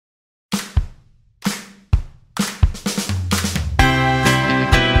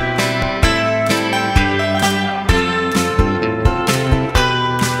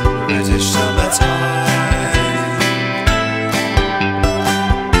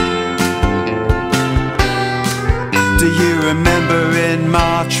remember in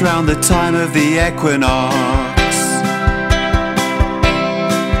March, round the time of the equinox,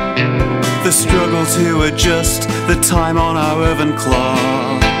 the struggle to adjust the time on our oven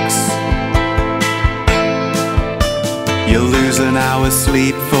clocks. You lose an hour's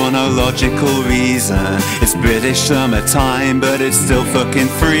sleep for no logical reason. It's British summertime, but it's still fucking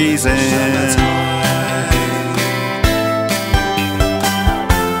freezing.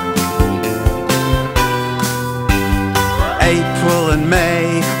 April and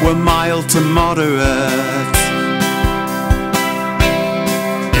May were mild to moderate.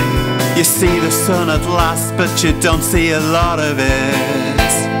 You see the sun at last, but you don't see a lot of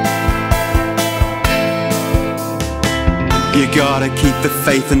it. You gotta keep the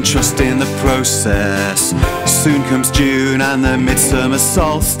faith and trust in the process. Soon comes June and the midsummer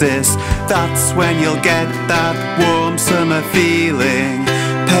solstice. That's when you'll get that warm summer feeling.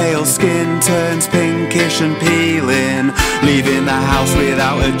 Pale skin turns pinkish and peeling, leaving the house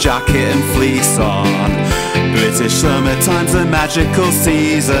without a jacket and fleece on. British summertime's a magical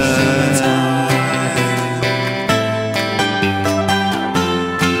season.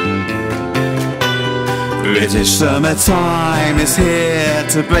 British summertime is here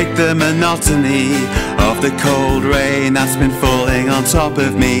to break the monotony of the cold rain that's been falling on top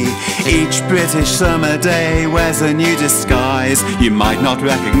of me. Each British summer day wears a new disguise you might not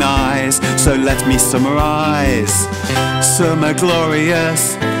recognise, so let me summarise. Summer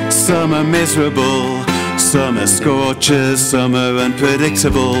glorious, summer miserable, summer scorches, summer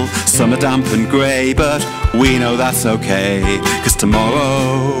unpredictable, summer damp and grey, but we know that's okay, 'cause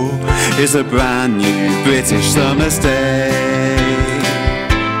tomorrow is a brand new British summer's day.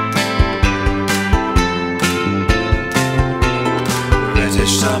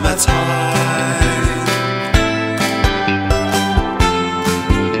 British summertime.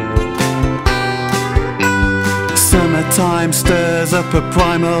 Summertime stirs up a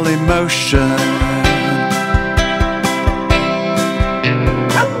primal emotion.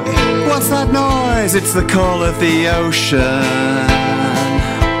 What's that noise? It's the call of the ocean.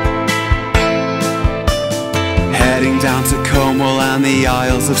 Heading down to Cornwall and the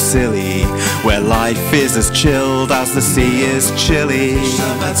Isles of Scilly, where life is as chilled as the sea is chilly.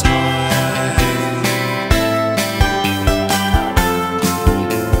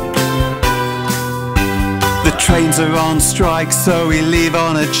 The trains are on strike, so we leave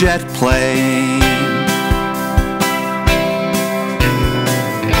on a jet plane.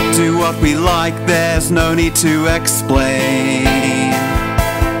 Do what we like, there's no need to explain.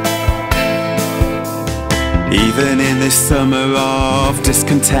 Even in this summer of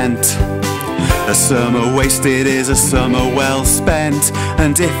discontent, a summer wasted is a summer well spent.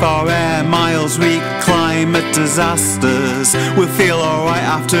 And if our air miles wreak climate disasters, we'll feel alright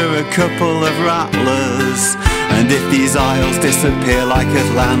after a couple of rattlers. And if these isles disappear like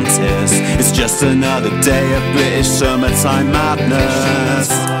Atlantis, it's just another day of British summertime madness.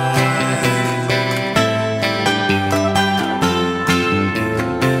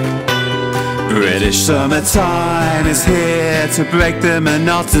 British summertime is here to break the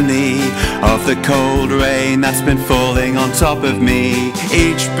monotony of the cold rain that's been falling on top of me.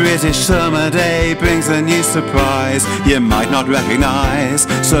 Each British summer day brings a new surprise you might not recognise,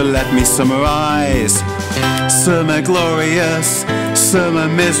 so let me summarise. Summer glorious, summer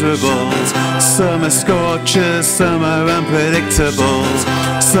miserable, summer scorches, summer unpredictable,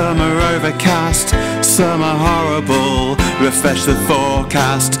 summer overcast, summer horrible. Refresh the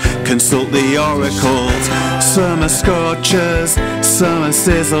forecast, consult the oracle. Summer scorches, summer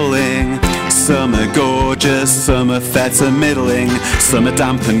sizzling, summer gorgeous, summer fed to middling, summer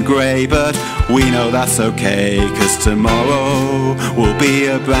damp and grey, but we know that's okay, 'cause tomorrow will be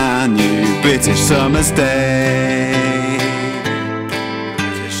a brand new British summer's day.